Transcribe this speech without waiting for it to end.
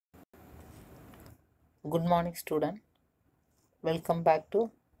Good morning, student. Welcome back to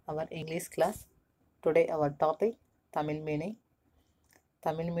our English class. Today our topic Tamil meaning.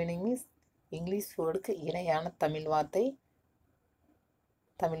 Tamil meaning means English wordக்கு இணையான தமிழ் வார்த்தை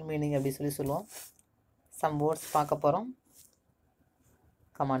Tamil meaning அப்படி சொல்லுவோம். Some words பார்க்க போறோம்.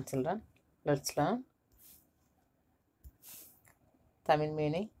 Come on children, let's learn. Tamil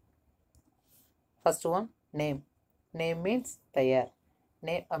meaning. First one, name. Name means பெயர்.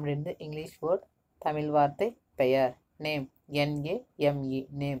 Name அப்படின்றது English word. Tamil வார்த்தை பெயர். நேம் NAME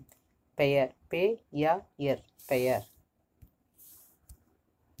நேம் பெயர் பெயர் பெயர்.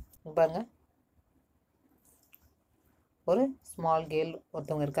 பாருங்க, ஒரு ஸ்மால் கேர்ள்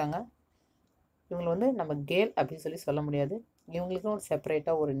ஒருத்தவங்க இருக்காங்க. இவங்களை நம்ம கேர்ள் அப்படின்னு சொல்ல முடியாது. இவங்களுக்கும் ஒரு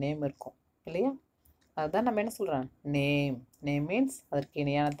செப்பரேட்டாக ஒரு நேம் இருக்கும் இல்லையா? அதுதான் நம்ம என்ன சொல்கிறோம், நேம். நேம் மீன்ஸ் அதற்கு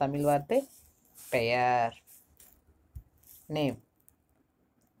இணையான தமிழ் வார்த்தை பெயர். Name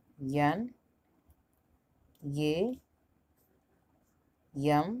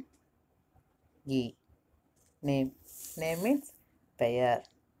NAME name. Name means பெயர்.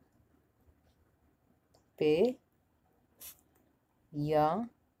 பெயர்.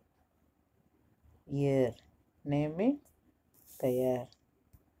 நேம் மீன்ஸ் பெயர்.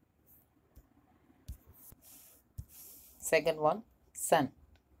 Second one, sun.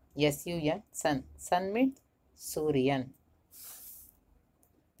 SUN, sun. Sun means சூரியன்.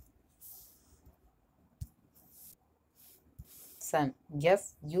 Sun,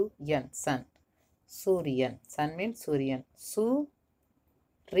 SUN, sun. சூரியன். Sun means சூரியன்.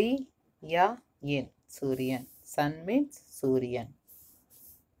 சூரியன். Sun means சூரியன்.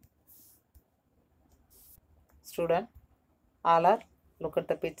 Student, all are look at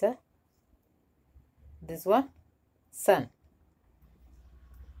the picture. This one, sun.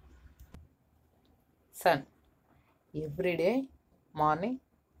 Sun. Every day morning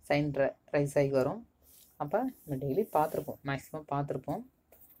sun rise ஆகி வரும். அப்போ நம்ம டெய்லி பார்த்துருப்போம், மேக்ஸிமம் பார்த்துருப்போம்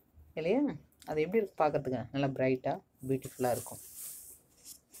இல்லையா? அது எப்படி இருக்கு பார்க்கறதுக்கு? நல்லா பிரைட்டாக பியூட்டிஃபுல்லாக இருக்கும்.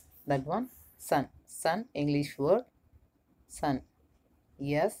 That one Sun. Sun English word Sun.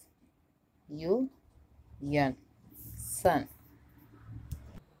 SUN Sun.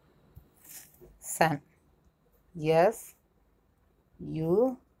 Sun SUN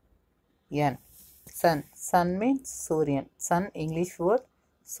Sun. Sun means சூரியன். சன் இங்கிலீஷ் வேர்ட்,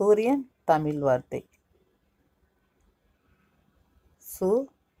 சூரியன் தமிழ் வார்த்தை சூரியன்.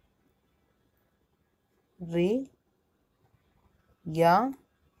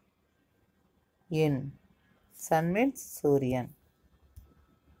 Sun means சூரியன்.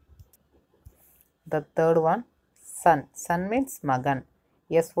 The third one, son. Son means மகன்.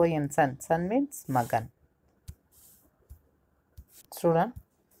 SON, son. Son means மகன். Student,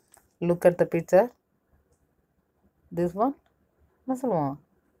 look at the picture. This one, என்ன சொல்லுவோம்?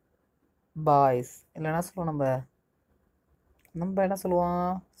 Boys. இல்லைன்னா சொல்லுவோம் நம்ம என்ன சொல்லுவோம்?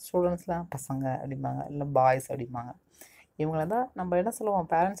 ஸ்டூடெண்ட்ஸ்லாம் பசங்க அப்படிம்பாங்க, இல்லை பாய்ஸ் அப்படிம்பாங்க. இவங்கள தான் நம்ம என்ன சொல்லுவோம்?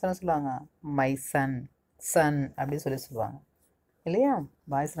 பேரண்ட்ஸ் என்ன சொல்லுவாங்க? மை சன், சன் அப்படி சொல்லுவாங்க இல்லையா?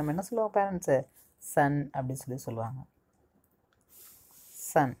 பாய்ஸ் நம்ம என்ன சொல்லுவோம்? பேரண்ட்ஸு சன் அப்படி சொல்லுவாங்க.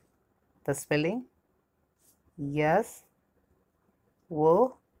 சன். த spelling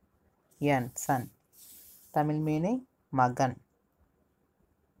SON, Sun. Tamil meaning மகன்.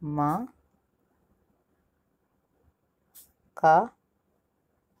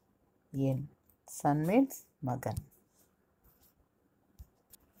 சன் மீன்ஸ் மகன்.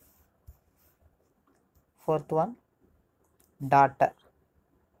 Fourth one, daughter.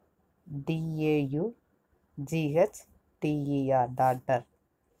 DAUGHTER, daughter.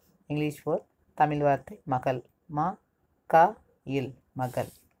 English word, Tamil வார்த்தை மகள்.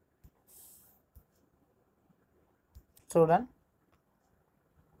 மகள். Student,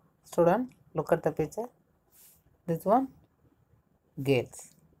 look at the picture. This one, girls.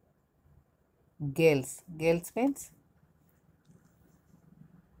 Girls means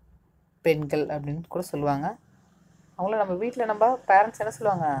பெண்கள் அப்படின்னு கூட சொல்லுவாங்க. அவங்கள நம்ம வீட்டில் நம்ம பேரண்ட்ஸ் என்ன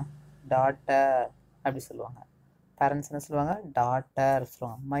சொல்லுவாங்க? டாட்டர் அப்படி சொல்லுவாங்க. பேரண்ட்ஸ் என்ன சொல்லுவாங்க? டாட்டர்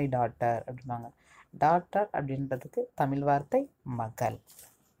சொல்லுவாங்க. மை டாட்டர் அப்படிம்பாங்க. டாட்டர் அப்படின்றதுக்கு தமிழ் வார்த்தை மகள்.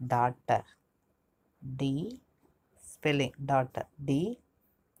 Daughter. D spelling daughter. DAUGHTER,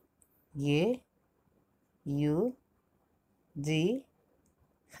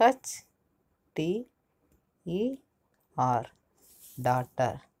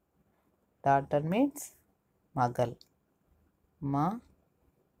 daughter. Daughter means மகள்.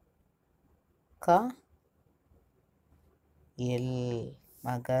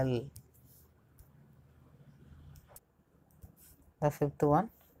 மகள். The fifth one,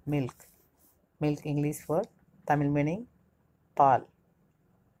 milk. Milk English word, Tamil meaning ball.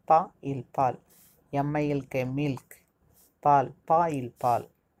 Ball. MILK milk. Ball boil ball.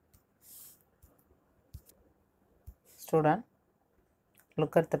 Student,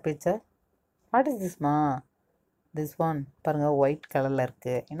 look at the picture. What is this ma? This one பாருங்க white கலர்ல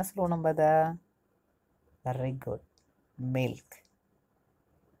இருக்கு. என்ன சொல்லுவோம் நம்ம அத? Very good. Milk.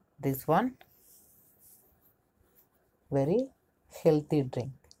 This one very healthy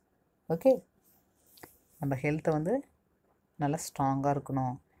drink. Okay. நம்ம ஹெல்த்தை வந்து நல்லா ஸ்ட்ராங்காக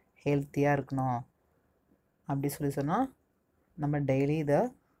இருக்கணும், ஹெல்த்தியாக இருக்கணும் அப்படி சொன்னால் நம்ம டெய்லி இதை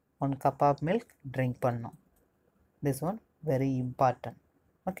 1 cup of milk ட்ரிங்க் பண்ணணும். This one very important.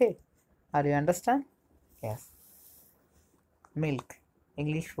 Okay, are you understand? S. Milk,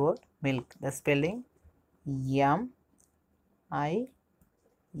 English word milk. The spelling MILK,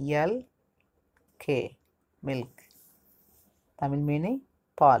 milk. Tamil meaning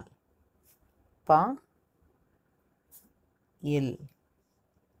பால். பா இல்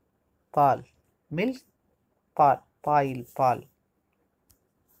பால், milk ball, boil ball.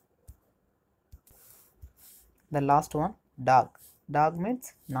 The last one dog. Dog means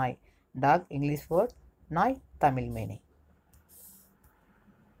நாய். Dog English word, நாய் Tamil meaning.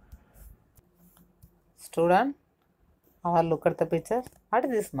 Student, all look at the picture. What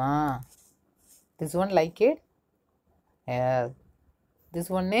is this ma? This one like it? Yes. This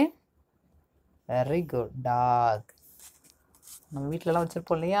one name? Very good, dog. நம்ம வீட்டிலலாம்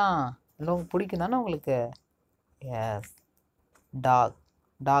வச்சுருப்போம் இல்லையா, எல்லாம் உங்களுக்கு பிடிக்கும் தானே உங்களுக்கு? எஸ். டாக்.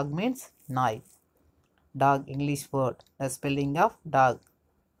 டாக் மீன்ஸ் நாய். Talk English word. The spelling of talk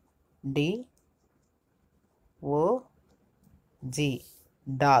DOG,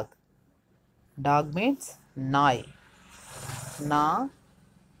 talk. Talk means நாய். நா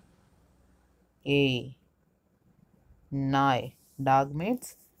ஏ நாய். டாக் மீன்ஸ்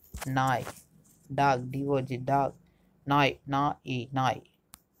நாய். Talk DOG, talk. நாய் நாய்.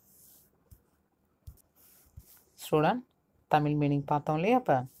 ஸ்டூடெண்ட், தமிழ் மீனிங் பார்த்தோம் இல்லையா?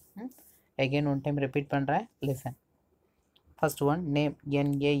 அப்போ again one time repeat பண்ணுறேன், listen. First one name,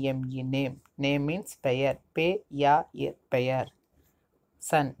 NAME, name. Name means பெயர், பெயர்.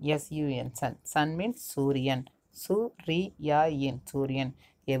 Sun, SUN, sun. Sun means சூரியன், சூரியன்.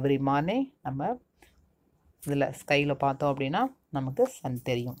 எவ்ரி மார்னிங் நம்ம இதில் ஸ்கையில் பார்த்தோம் அப்படின்னா நமக்கு சன்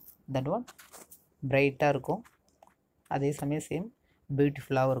தெரியும். தட் ஒன் பிரைட்டாக இருக்கும், அதே சமயம் சேம்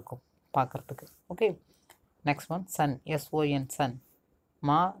பியூட்டிஃபுல்லாகவும் இருக்கும் பார்க்குறதுக்கு. Okay, next one Sun, SON, Sun.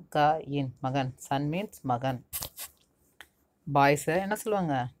 மகன். சன் மீன்ஸ் மகன். பாய்ஸை என்ன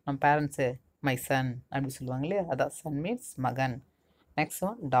சொல்லுவாங்க நம்ம பேரண்ட்ஸு? மை சன் அப்படி சொல்லுவாங்க இல்லையா, அதான் சன் மீன்ஸ் மகன். Next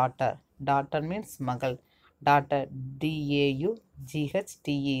one daughter. Daughter means மகள். Daughter DAUGHTER,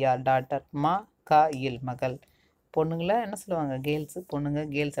 daughter. மகள். பொண்ணுங்களை என்ன சொல்லுவாங்க? கேர்ள்ஸு. பொண்ணுங்க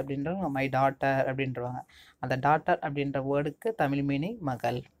கேர்ள்ஸ் அப்படின்றவங்க மை டாட்டர் அப்படின்றவாங்க. அந்த டாட்டர் அப்படின்ற வேர்டுக்கு தமிழ் மீனிங்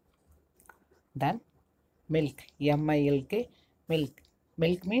மகள். தென் milk, MILK, milk.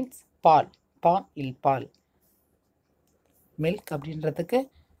 Milk means பால், பால். மில்க் அப்படின்றதுக்கு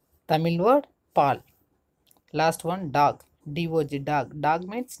தமிழ் வேர்ட் பால். Last one talk, DOG, talk. Talk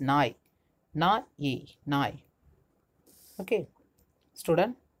means நாய். நாய். Okay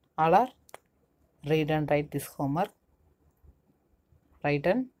student, all are read and write this homework. Write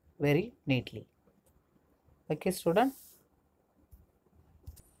and very neatly. Okay student.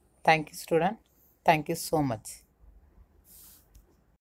 Thank you student. Thank you so much.